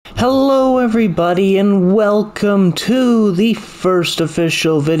everybody, and welcome to the first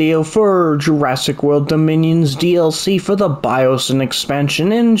official video for Jurassic World Dominion's DLC for the Biosyn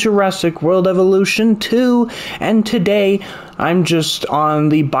expansion in Jurassic World Evolution 2. And today, I'm just on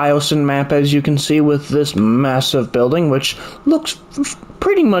the Biosyn map, as you can see, with this massive building, which looks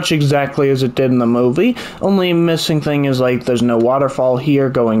pretty much exactly as it did in the movie. Only missing thing is, like, there's no waterfall here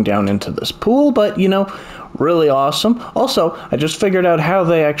going down into this pool, but, you know, really awesome. Also, I just figured out how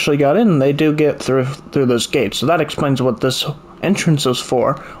they actually got in. They do get through this gate, so that explains what this entrance is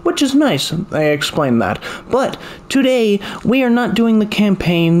for, which is nice. They explained that. But today, we are not doing the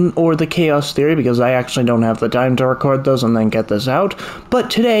campaign or the chaos theory, because I actually don't have the time to record those and then get this out. But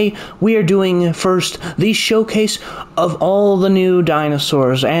today, we are doing first the showcase of all the new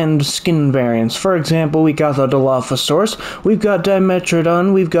dinosaurs and skin variants. For example, we got the Dilophosaurus, we've got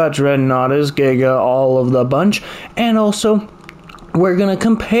Dimetrodon, we've got Dreadnoughtus, Giga, all of the bunch, and also we're going to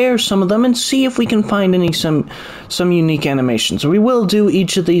compare some of them and see if we can find some unique animations. We will do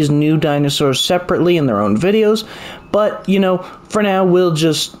each of these new dinosaurs separately in their own videos, but, you know, for now, we'll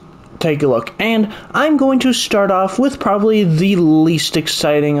just take a look. And I'm going to start off with probably the least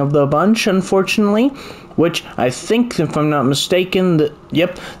exciting of the bunch, unfortunately, which I think, if I'm not mistaken,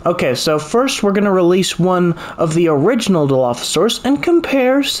 yep. Okay, so first we're going to release one of the original Dilophosaurus and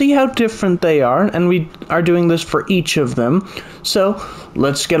compare, see how different they are, and we are doing this for each of them. So,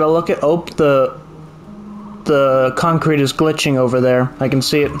 let's get a look at, oh, the concrete is glitching over there. I can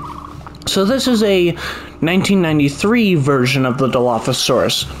see it. So this is a 1993 version of the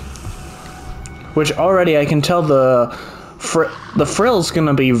Dilophosaurus, which already I can tell the frill's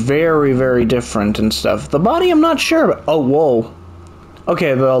gonna be very, very different and stuff. The body, I'm not sure, but oh, whoa.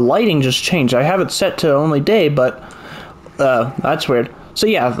 Okay, the lighting just changed. I have it set to only day, but that's weird. So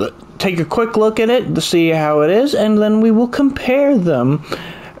yeah, take a quick look at it to see how it is, and then we will compare them,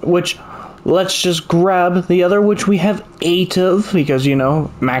 which, let's just grab the other, which we have 8 of, because, you know,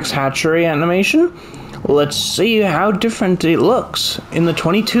 max hatchery animation. Let's see how different it looks in the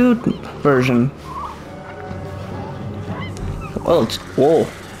 22 version. Well, whoa,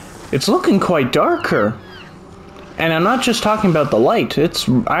 it's looking quite darker. And I'm not just talking about the light, it's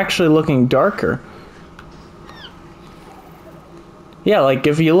actually looking darker. Yeah, like,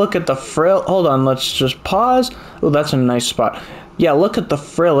 if you look at the frill, hold on, let's just pause. Oh, that's a nice spot. Yeah, look at the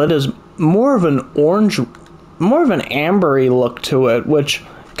frill, it is more of an orange, more of an ambery look to it, which,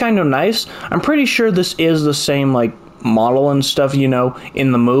 kind of nice. I'm pretty sure this is the same, like, model and stuff, you know,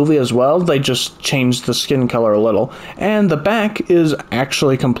 in the movie as well. They just changed the skin color a little. And the back is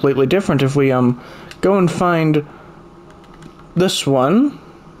actually completely different. If we go and find this one,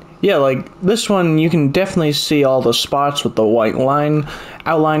 yeah, like this one, you can definitely see all the spots with the white line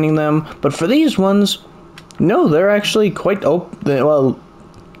outlining them. But for these ones, no, they're actually quite well,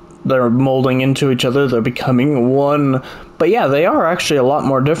 they're molding into each other, they're becoming one. But yeah, they are actually a lot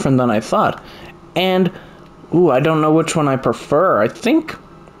more different than I thought. And ooh, I don't know which one I prefer. I think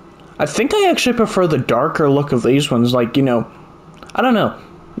I actually prefer the darker look of these ones. Like, you know, I don't know.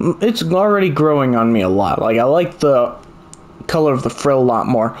 It's already growing on me a lot. Like, I like the color of the frill a lot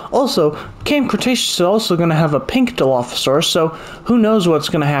more. Also, Camp Cretaceous is also going to have a pink Dilophosaurus, so who knows what's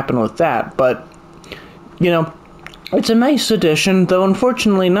going to happen with that. But, you know, it's a nice addition, though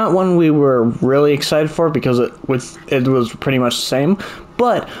unfortunately not one we were really excited for, because it was pretty much the same.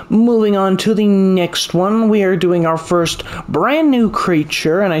 But moving on to the next one, we are doing our first brand new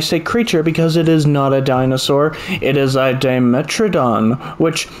creature, and I say creature because it is not a dinosaur, it is a Dimetrodon,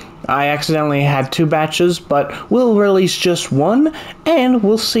 which I accidentally had 2 batches, but we'll release just one, and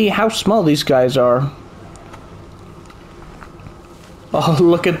we'll see how small these guys are. Oh,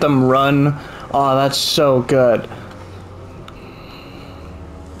 look at them run. Oh, that's so good.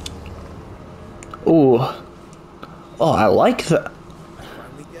 Ooh. Oh, I like that.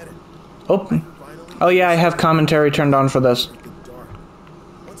 Oh yeah, I have commentary turned on for this.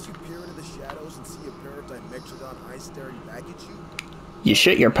 Once you peer into the shadows and see a pair of Dimetrodon eyes staring back at you, you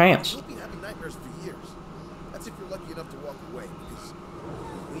shit your pants. you'll be having nightmares for years. That's if you're lucky enough to walk away, because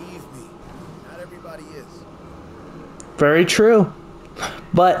believe me, not everybody is. Very true.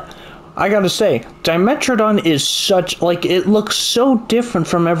 But I gotta say, Dimetrodon is such, like, it looks so different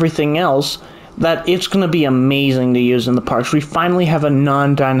from everything else that it's going to be amazing to use in the parks. We finally have a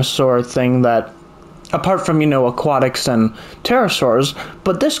non-dinosaur thing that, apart from, you know, aquatics and pterosaurs,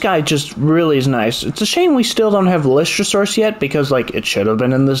 but this guy just really is nice. It's a shame we still don't have Lystrosaurus yet, because, like, it should have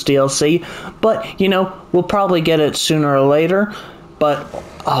been in this DLC, but, you know, we'll probably get it sooner or later. But,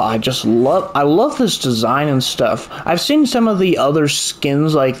 oh, I love this design and stuff. I've seen some of the other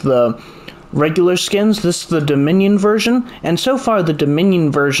skins, like the regular skins. This is the Dominion version, and so far the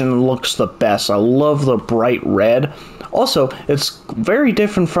Dominion version looks the best. I love the bright red. Also, it's very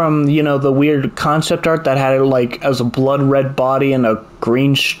different from, you know, the weird concept art that had it like as a blood red body and a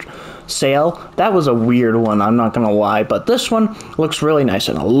green sail. That was a weird one, I'm not gonna lie, but this one looks really nice,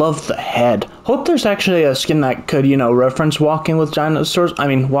 and I love the head. Hope there's actually a skin that could, you know, reference walking with dinosaurs,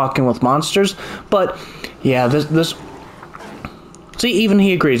 walking with monsters, but yeah, this see, even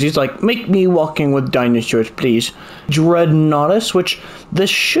he agrees. He's like, make me walking with dinosaurs, please. Dreadnoughtus, which this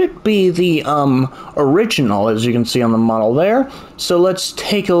should be the original, as you can see on the model there. So let's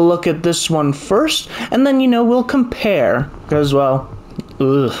take a look at this one first, and then, you know, we'll compare. Because, well,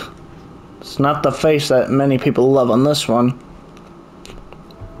 ugh, it's not the face that many people love on this one.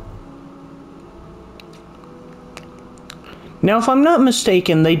 Now, if I'm not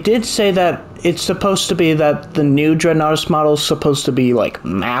mistaken, they did say that it's supposed to be that the new Dreadnoughtus model is supposed to be, like,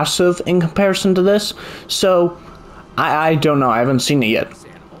 massive in comparison to this. So, I don't know. I haven't seen it yet.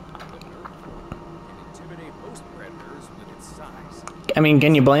 I mean,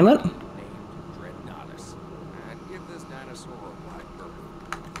 can you blame it?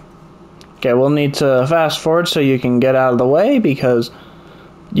 Okay, we'll need to fast forward so you can get out of the way because,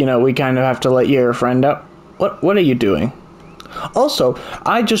 you know, we kind of have to let your friend out. What are you doing? Also,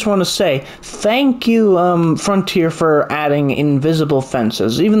 I just want to say, thank you, Frontier, for adding invisible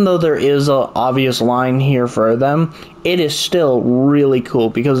fences. Even though there is an obvious line here for them, it is still really cool,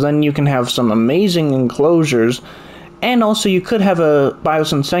 because then you can have some amazing enclosures, and also you could have a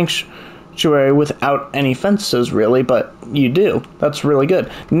Biosyn Sanctuary without any fences, really, but you do. That's really good.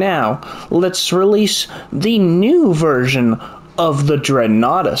 Now, let's release the new version of the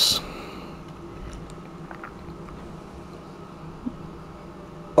Dreadnoughtus.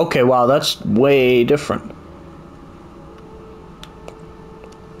 Okay, wow, that's way different.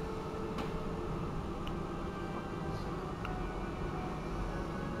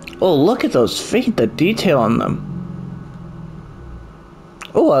 Oh, look at those feet, the detail on them.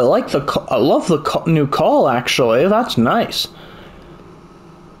 Oh, I love the new call, actually. That's nice.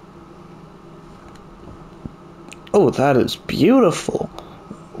 Oh, that is beautiful.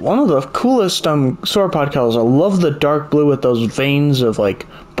 One of the coolest sauropod colors. I love the dark blue with those veins of, like,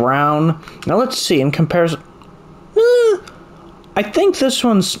 brown. Now let's see, in comparison... I think this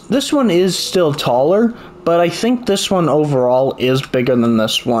one is still taller, but I think this one overall is bigger than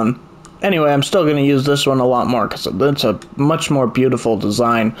this one. Anyway, I'm still going to use this one a lot more because it's a much more beautiful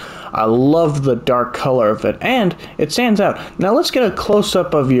design. I love the dark color of it, and it stands out. Now let's get a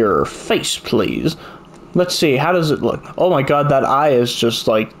close-up of your face, please. Let's see, how does it look? Oh my god, that eye is just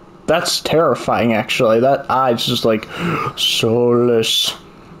like... That's terrifying, actually. That eye is just like... soulless.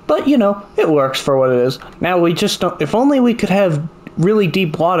 But, you know, it works for what it is. Now, we just don't... If only we could have really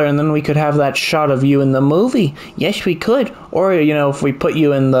deep water, and then we could have that shot of you in the movie. Yes, we could. Or, you know, if we put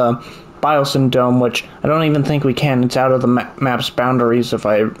you in the Biosyn Dome, which I don't even think we can. It's out of the map's boundaries, if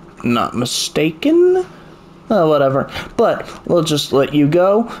I'm not mistaken. Whatever. But we'll just let you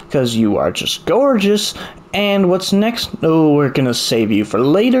go, because you are just gorgeous. And what's next? Oh, we're gonna save you for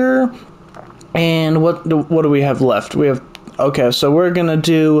later. And what do we have left? We have... Okay, so we're gonna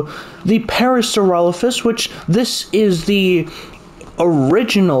do the Parasaurolophus, which this is the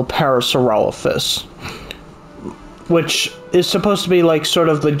original Parasaurolophus, which is supposed to be like sort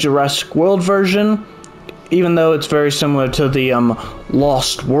of the Jurassic World version, even though it's very similar to the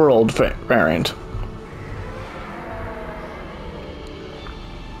Lost World variant.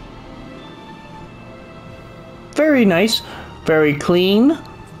 Very nice, very clean. Okay,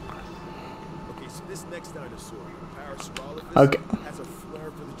 so this next dinosaur, Parasaurolophus, okay, has a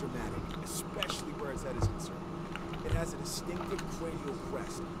flair for the dramatic, especially where its head is concerned. It has a distinctive cranial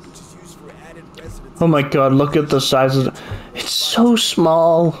crest, which is used for added resonance. Oh my god, look at the size of it. It's so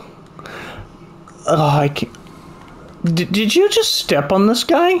small. Oh, I can't. Did you just step on this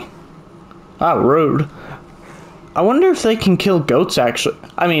guy? Ah, rude. I wonder if they can kill goats, actually.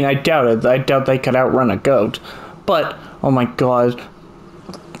 I mean, I doubt it. I doubt they could outrun a goat. But, oh my god.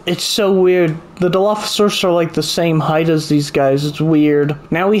 It's so weird. The Dilophosaurus are like the same height as these guys. It's weird.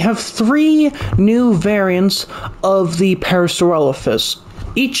 Now we have 3 new variants of the Parasaurolophus.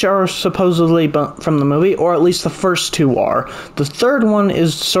 Each are supposedly from the movie, or at least the first 2 are. The third one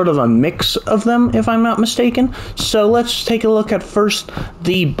is sort of a mix of them, if I'm not mistaken. So let's take a look at first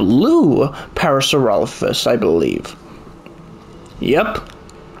the blue Parasaurolophus, I believe. Yep.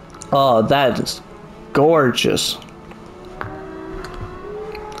 Oh, that is gorgeous.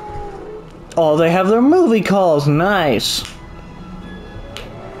 Oh, they have their movie calls. Nice.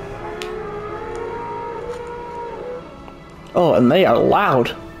 Oh, and they are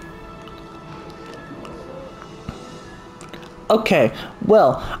loud. Okay,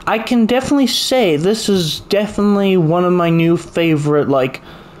 well, I can definitely say this is definitely one of my new favorite, like,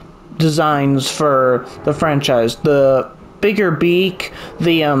 designs for the franchise. The bigger beak,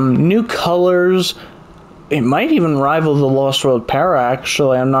 the new colors. It might even rival the Lost World Para,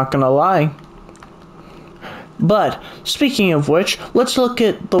 actually, I'm not gonna lie. But, speaking of which, let's look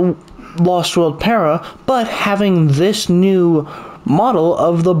at the Lost World Para, but having this new model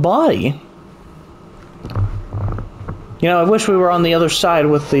of the body. You know, I wish we were on the other side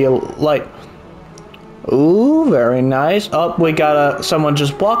with the light. Ooh, very nice. Oh, we got someone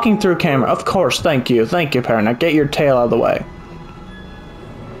just walking through camera. Of course, thank you, Parent. Now get your tail out of the way.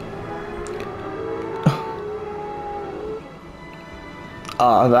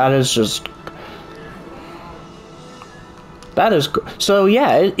 That is just... That is... So,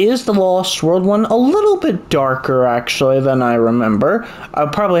 yeah, it is the Lost World one. A little bit darker, actually, than I remember. I'll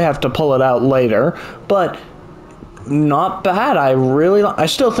probably have to pull it out later. But, not bad. I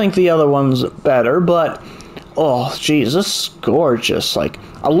still think the other one's better, but... Oh, geez, this is gorgeous. Like,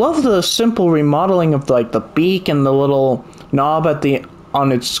 I love the simple remodeling of, like, the beak and the little knob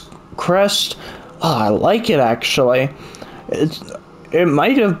on its crest. Oh, I like it, actually. It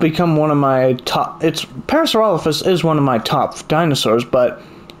might have become one of my top... Parasaurolophus is one of my top dinosaurs, but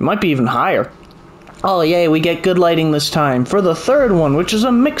it might be even higher. Oh, yay, we get good lighting this time. For the third one, which is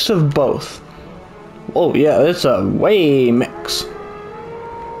a mix of both. Oh, yeah, it's a way mix.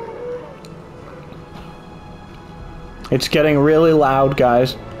 It's getting really loud,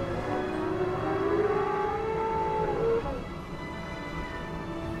 guys.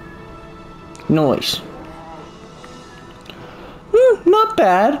 Noise. Not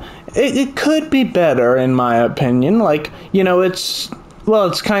bad. It could be better, in my opinion. Like, you know, it's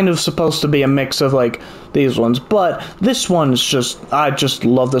kind of supposed to be a mix of, like, these ones. But this one's just, I just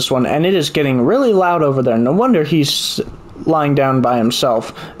love this one. And it is getting really loud over there. No wonder he's lying down by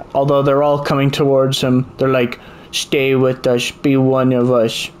himself. Although they're all coming towards him. They're like, stay with us, be one of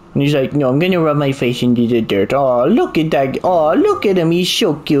us. And he's like, no, I'm gonna rub my face into the dirt. Oh, look at that. Oh, look at him. He's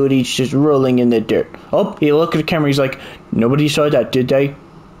so cute. He's just rolling in the dirt. Oh, he looked at the camera. He's like, nobody saw that, did they?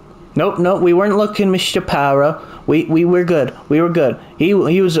 Nope, we weren't looking, Mr. Para. We were good. We were good. He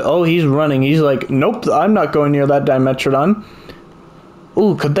was, oh, he's running. He's like, nope, I'm not going near that Dimetrodon.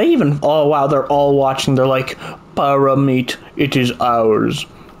 Ooh, could they even, oh, wow, they're all watching. They're like, Para meat, it is ours.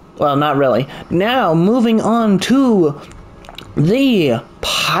 Well, not really. Now, moving on to the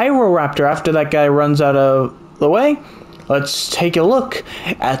Pyroraptor. After that guy runs out of the way, let's take a look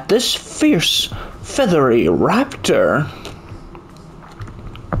at this fierce, feathery raptor.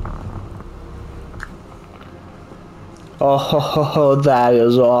 Oh, that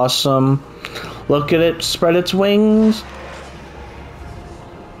is awesome. Look at it spread its wings.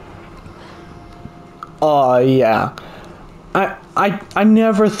 Oh, yeah. I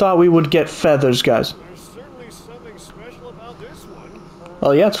never thought we would get feathers, guys. There's certainly something special about this one. Oh,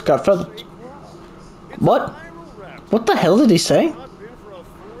 yeah, it's got feathers. What? What the hell did he say? Not been for a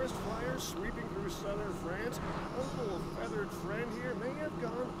forest fire sweeping through southern France, a little feathered friend here may have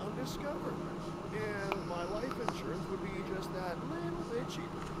gone undiscovered. And my life insurance would be just that little bit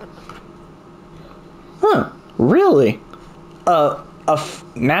cheaper. Huh, really?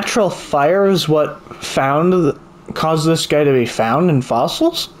 Natural fire is what caused this guy to be found in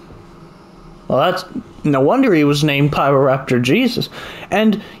fossils? Well, that's no wonder he was named Pyroraptor Jesus.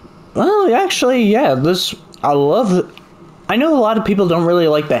 And, well, actually, yeah, I know a lot of people don't really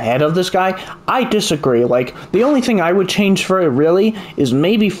like the head of this guy. I disagree. Like, the only thing I would change for it, really, is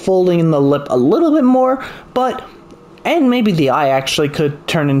maybe folding in the lip a little bit more, and maybe the eye actually could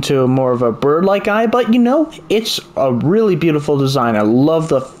turn into more of a bird-like eye, but you know, it's a really beautiful design. I love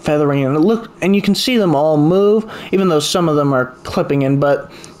the feathering, and you can see them all move, even though some of them are clipping in,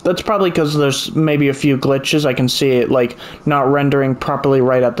 but that's probably because there's maybe a few glitches. I can see it, like, not rendering properly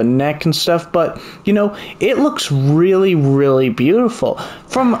right at the neck and stuff, but, you know, it looks really, really beautiful.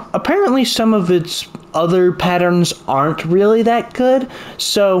 Apparently some of its other patterns aren't really that good,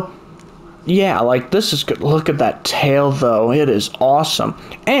 so... yeah, like, this is good. Look at that tail, though. It is awesome.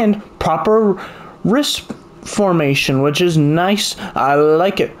 And proper wrist formation, which is nice. I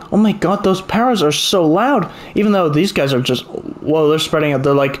like it. Oh my god, those paras are so loud. Even though these guys are just... whoa, they're spreading out.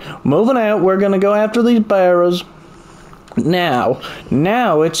 They're like, moving out. We're gonna go after these paras. Now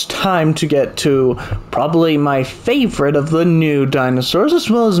it's time to get to probably my favorite of the new dinosaurs, as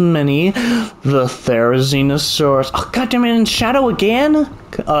well as many, the Therizinosaurus. Oh, goddamn it, in shadow again?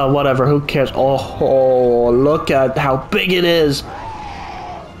 Whatever, who cares? Oh, look at how big it is.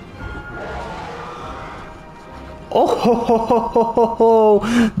 Oh,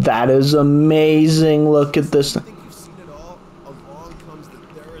 that is amazing. Look at this. I think you've seen it all.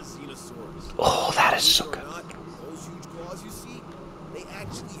 Parazinosaurs. Oh, that is so good. Not, those huge claws you see, they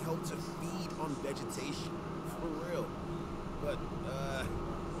actually help to feed on vegetation. For real. But,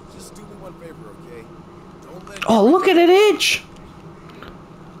 just do me one favor, okay? Don't let Oh, look at it itch!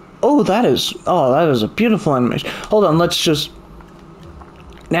 Oh, that is a beautiful animation. Hold on, let's just...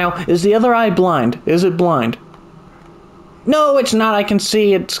 Now, is the other eye blind? Is it blind? No, it's not. I can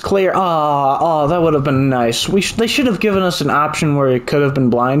see it's clear. Oh, that would have been nice. They should have given us an option where it could have been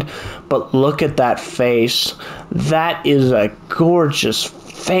blind. But look at that face. That is a gorgeous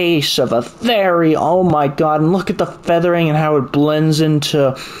face of a fairy. Oh my god. And look at the feathering and how it blends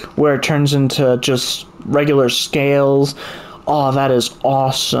into where it turns into just regular scales. Oh, that is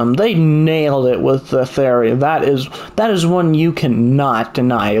awesome. They nailed it with the theory. That is one you cannot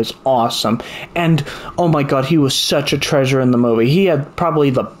deny is awesome. And, oh my god, he was such a treasure in the movie. He had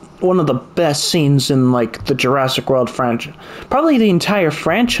probably one of the best scenes in, like, the Jurassic World franchise. Probably the entire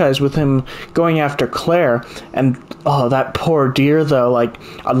franchise with him going after Claire. And, oh, that poor deer, though. Like,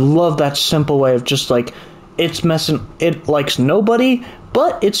 I love that simple way of just, like, it likes nobody,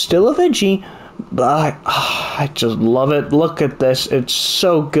 but it's still a veggie. But I just love it. Look at this. It's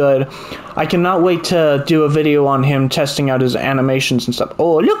so good. I cannot wait to do a video on him testing out his animations and stuff.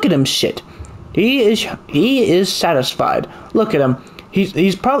 Oh, look at him shit. He is satisfied. Look at him.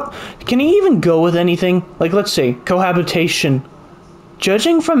 He's probably... Can he even go with anything? Like, let's see. Cohabitation.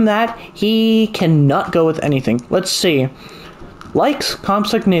 Judging from that, he cannot go with anything. Let's see. Likes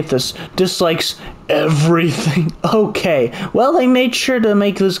Compsognathus, dislikes everything. Okay, well, they made sure to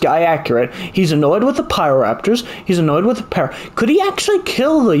make this guy accurate. He's annoyed with the Pyroraptors. He's annoyed with the Could he actually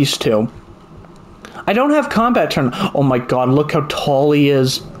kill these two? I don't have combat turn. Oh my god, look how tall he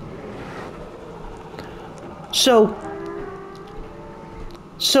is. So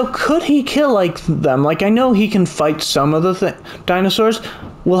could he kill, like, them? Like, I know he can fight some of the dinosaurs.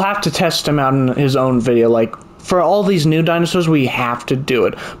 We'll have to test him out in his own video, like... For all these new dinosaurs, we have to do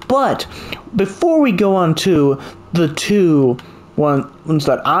it. But before we go on to the two ones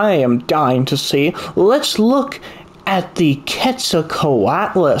that I am dying to see, let's look at the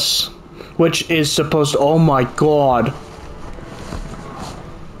Quetzalcoatlus, which is supposed to... Oh my god.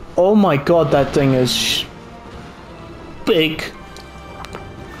 Oh my god, that thing is big.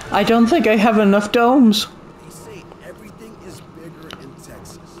 I don't think I have enough domes. They say everything is bigger in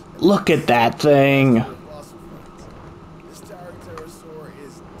Texas. Look at that thing.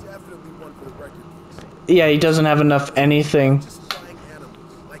 Yeah, he doesn't have enough anything. Just flying animals,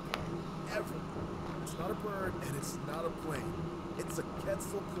 like ever. It's not a bird and it's not a plane. It's a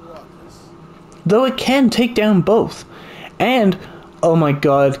Quetzalcoatlus. Though it can take down both. And, oh my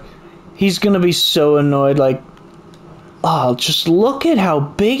god, he's gonna be so annoyed, like... Oh, just look at how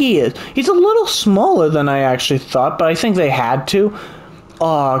big he is. He's a little smaller than I actually thought, but I think they had to.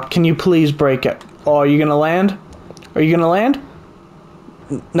 Oh, can you please break it? Oh, are you gonna land? Are you gonna land?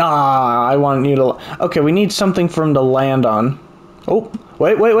 Nah, I want you to... Okay, we need something for him to land on. Oh,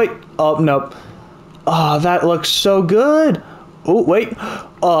 wait. Oh, nope. Oh, that looks so good. Oh, wait.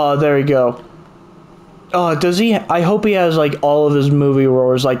 Oh, there we go. Oh, does he... I hope he has, like, all of his movie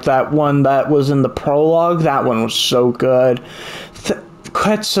roars, like that one that was in the prologue. That one was so good.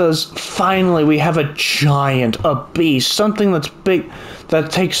 Quetzal's... Finally, we have a giant, a beast, something that's big, that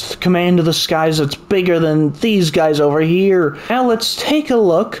takes command of the skies, that's bigger than these guys over here. Now let's take a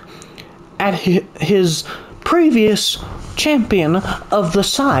look at his previous champion of the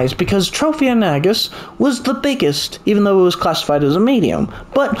size, because Trophianagus was the biggest, even though it was classified as a medium.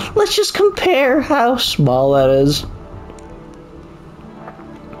 But let's just compare how small that is.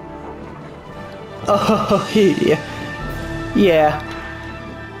 Oh, yeah.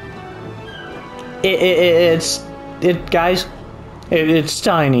 It's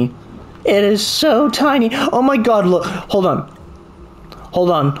tiny. It is so tiny. Oh my god, look. Hold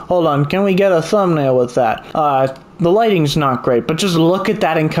on. Can we get a thumbnail with that? The lighting's not great, but just look at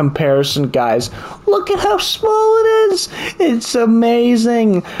that in comparison, guys. Look at how small it is. It's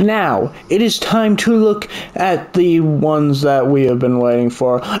amazing. Now, it is time to look at the ones that we have been waiting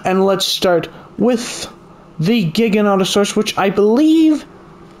for. And let's start with the Giganotosaurus, which I believe...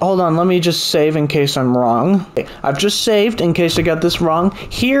 Hold on, let me just save in case I'm wrong. Okay, I've just saved in case I got this wrong.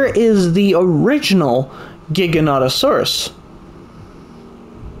 Here is the original Giganotosaurus.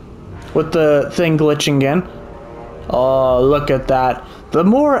 With the thing glitching again. Oh, look at that. The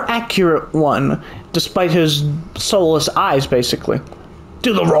more accurate one, despite his soulless eyes, basically.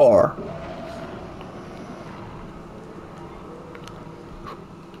 Do the roar!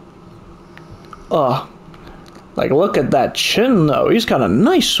 Like, look at that chin, though. He's got a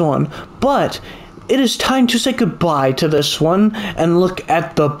nice one. But it is time to say goodbye to this one and look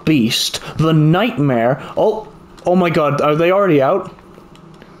at the beast, the nightmare. Oh my god, are they already out?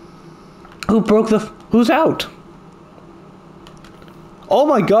 Who's out? Oh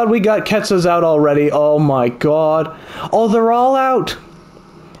my god, we got Quetzals out already. Oh my god. Oh, they're all out.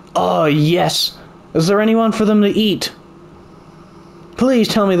 Oh, yes. Is there anyone for them to eat? Please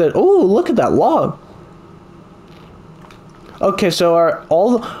tell me that. Oh, look at that log. Okay, so are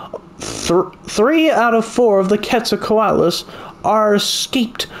all 3 out of 4 of the Quetzalcoatlus are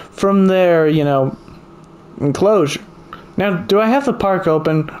escaped from their, enclosure. Now, do I have the park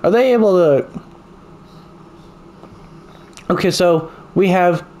open? Are they able to... Okay, so we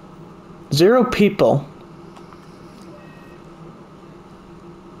have 0 people.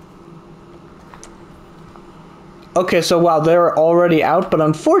 Okay, so wow, they're already out, but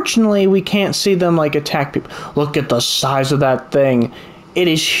unfortunately we can't see them attack people. Look at the size of that thing. It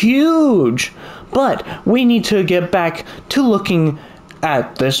is huge. But we need to get back to looking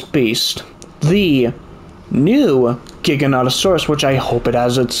at this beast. The new Giganotosaurus, which I hope it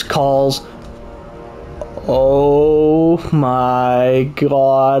has its calls. Oh my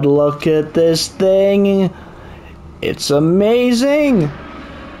god, look at this thing. It's amazing.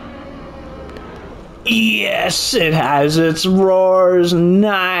 Yes, it has its roars.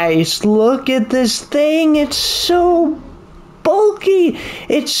 Nice. Look at this thing. It's so bulky.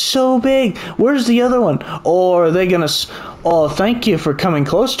 It's so big. Where's the other one? Oh, are they gonna... Oh, thank you for coming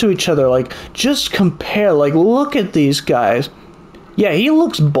close to each other. Just compare. Look at these guys. Yeah, he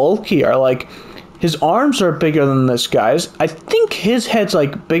looks bulkier. His arms are bigger than this guy's. I think his head's,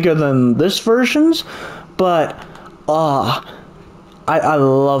 bigger than this version's. But, I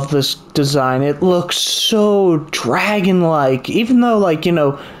love this design. It looks so dragon-like. Even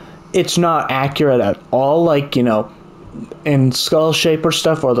though, it's not accurate at all, in skull shape or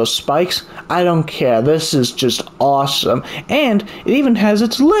stuff, or those spikes. I don't care. This is just awesome. And it even has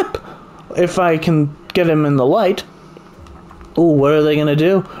its lip, if I can get him in the light. Ooh, what are they gonna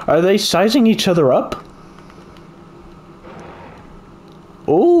do? Are they sizing each other up?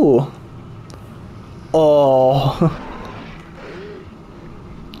 Ooh. Oh.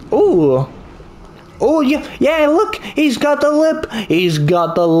 Ooh. Oh, yeah, look! He's got the lip! He's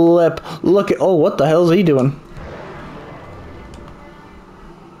got the lip! Look at... Oh, what the hell is he doing?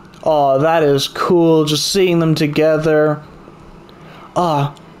 Oh, that is cool, just seeing them together.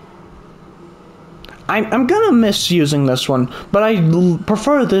 I'm gonna miss using this one, but I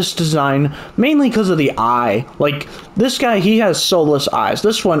prefer this design, mainly because of the eye. This guy, he has soulless eyes.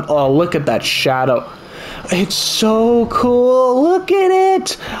 This one, oh, look at that shadow. It's so cool. Look at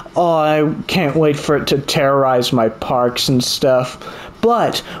it. Oh, I can't wait for it to terrorize my parks and stuff.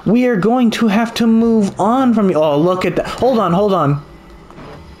 But we are going to have to move on from... Oh, look at that. Hold on. Hold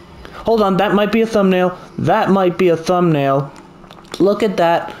on. That might be a thumbnail. That might be a thumbnail. Look at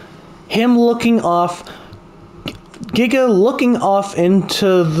that. Him looking off. Giga looking off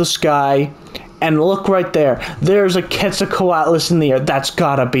into the sky. And look right there. There's a Quetzalcoatlus in the air. That's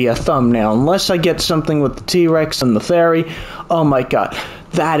gotta be a thumbnail. Unless I get something with the T-Rex and the fairy. Oh my god.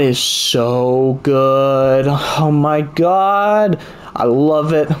 That is so good. Oh my god. I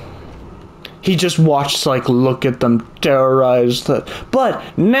love it. He just watched, look at them terrorize.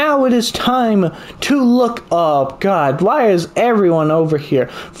 But now it is time to look up. God, why is everyone over here?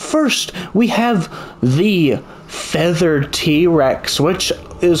 First, we have the feathered T-Rex, which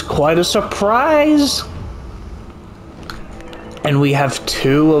is quite a surprise. And we have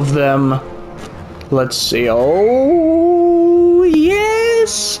 2 of them. Let's see. Oh,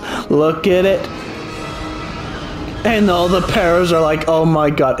 yes! Look at it. And all the paras are oh my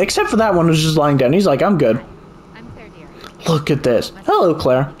god. Except for that one who's just lying down. He's I'm good. I'm Claire, dear. Look at this. Hello,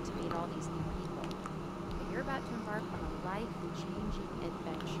 Claire. To meet all these new people. But you're about to embark on a life-changing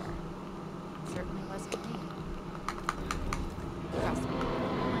adventure. It certainly was for me. Trust me, you'll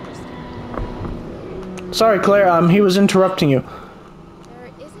understand. Sorry, Claire. He was interrupting you.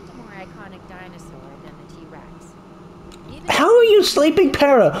 There isn't a more iconic dinosaur than the T-Rex. How are you sleeping,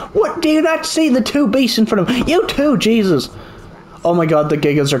 Para? What, do you not see the 2 beasts in front of him? You too, Jesus. Oh my god, the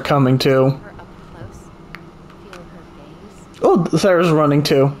Gigas are coming too. Her up close, feel her gaze, Oh, Sarah's running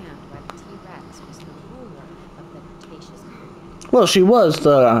too. and where the T-Rex was the ruler of the Cretaceous period. Well, she was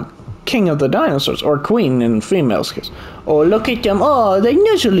the king of the dinosaurs, or queen in females' case. Oh, look at them. Oh, they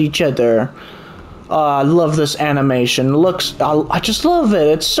nuzzle each other. Oh, I love this animation. I just love it.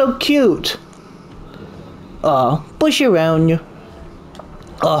 It's so cute. Oh, push around you.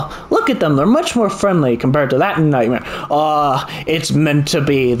 Look at them, they're much more friendly compared to that nightmare. It's meant to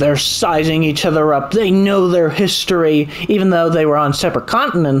be. They're sizing each other up. They know their history, even though they were on separate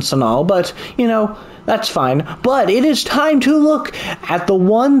continents and all, but, you know, that's fine. But it is time to look at the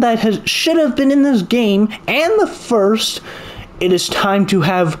one that should have been in this game, and the first. It is time to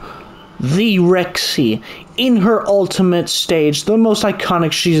have the Rexy in her ultimate stage, the most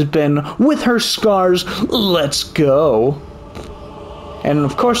iconic she's been, with her scars. Let's go. And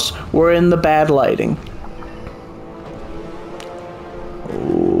of course, we're in the bad lighting.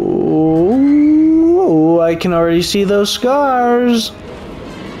 Oh, I can already see those scars.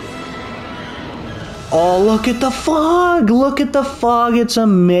 Oh, look at the fog! Look at the fog, it's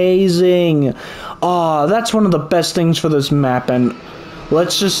amazing. Oh, that's one of the best things for this map, and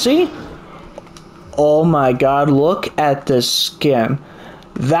let's just see. Oh my god, look at this skin.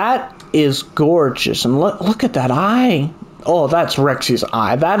 That is gorgeous, and look at that eye. Oh, that's Rexy's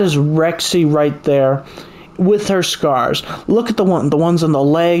eye. That is Rexy right there with her scars. Look at the ones on the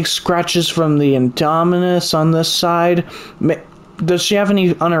legs, scratches from the Indominus on this side. Does she have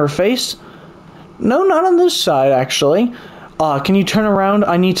any on her face? No, not on this side, actually. Can you turn around?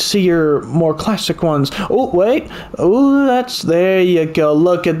 I need to see your more classic ones. Oh, wait. Oh, there you go.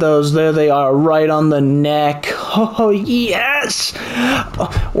 Look at those. There they are, right on the neck. Oh, yes!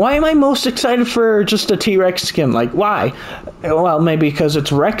 Why am I most excited for just a T-Rex skin? Like, why? Well, maybe because it's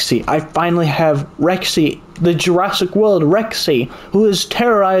Rexy. I finally have Rexy, the Jurassic World Rexy, who has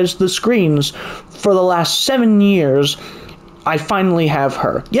terrorized the screens for the last 7 years. I finally have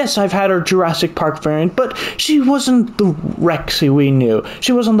her. Yes, I've had her Jurassic Park variant, but she wasn't the Rexy we knew.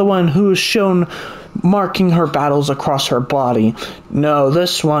 She wasn't the one who was shown marking her battles across her body. No,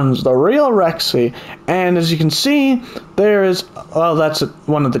 this one's the real Rexy. And as you can see, there is... Oh, that's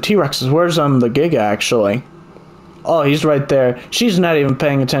one of the T-Rexes. Where's the Giga, actually? Oh, he's right there. She's not even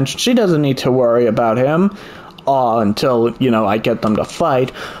paying attention. She doesn't need to worry about him. Until, you know, I get them to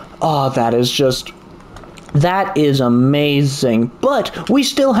fight. That is just... That is amazing. But we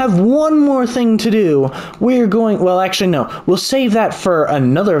still have one more thing to do. We're going... Well, actually, no. We'll save that for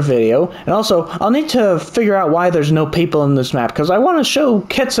another video. And also, I'll need to figure out why there's no people in this map. Because I want to show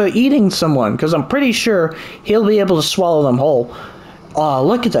Ketsa eating someone. Because I'm pretty sure he'll be able to swallow them whole.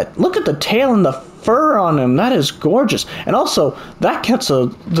 Look at that. Look at the tail and the fur on him. That is gorgeous. And also, that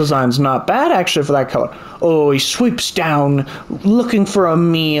Ketsa design's not bad, actually, for that color. Oh, he sweeps down, looking for a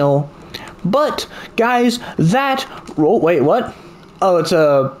meal. But, guys, that... Oh, wait, what? Oh, it's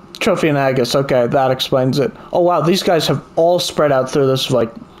a Tropheonagus. Okay, that explains it. Oh, wow, these guys have all spread out through this,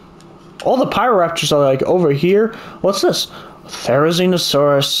 like... All the Pyroraptors are, like, over here. What's this?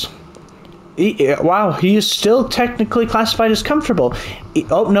 Therizinosaurus. Wow, he is still technically classified as comfortable.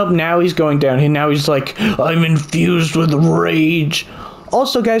 Oh, nope, now he's going down. Now he's like, I'm infused with rage.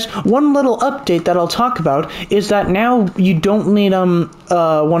 Also, guys, one little update that I'll talk about is that now you don't need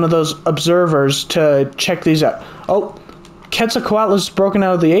one of those observers to check these out. Oh, Quetzalcoatlus broken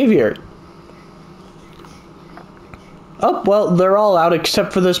out of the aviary. Oh, well, they're all out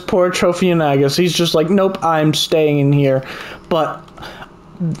except for this poor Tropheonagus. He's just like, nope, I'm staying in here. But...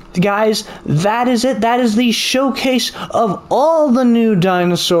 Guys, that is it. That is the showcase of all the new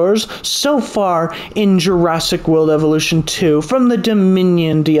dinosaurs so far in Jurassic World Evolution 2 from the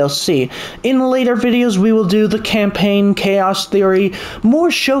Dominion DLC. In later videos, we will do the campaign, Chaos Theory, more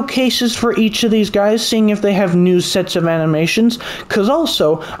showcases for each of these guys, seeing if they have new sets of animations, because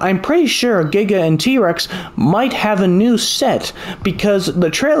also, I'm pretty sure Giga and T-Rex might have a new set, because the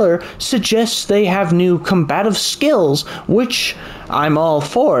trailer suggests they have new combative skills, which I'm all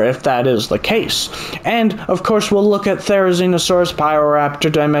for if that is the case. And, of course, we'll look at Therizinosaurus,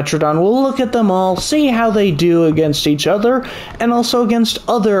 Pyroraptor, Dimetrodon. We'll look at them all, see how they do against each other, and also against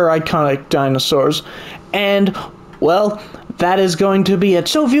other iconic dinosaurs. And, well, that is going to be it.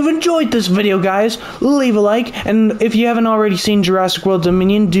 So if you've enjoyed this video, guys, leave a like. And if you haven't already seen Jurassic World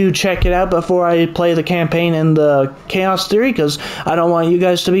Dominion, do check it out before I play the campaign and the Chaos Theory, because I don't want you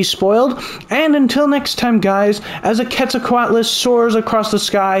guys to be spoiled. And until next time, guys, as a Quetzalcoatlus soars across the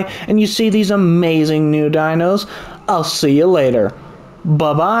sky and you see these amazing new dinos, I'll see you later.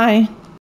 Bye-bye.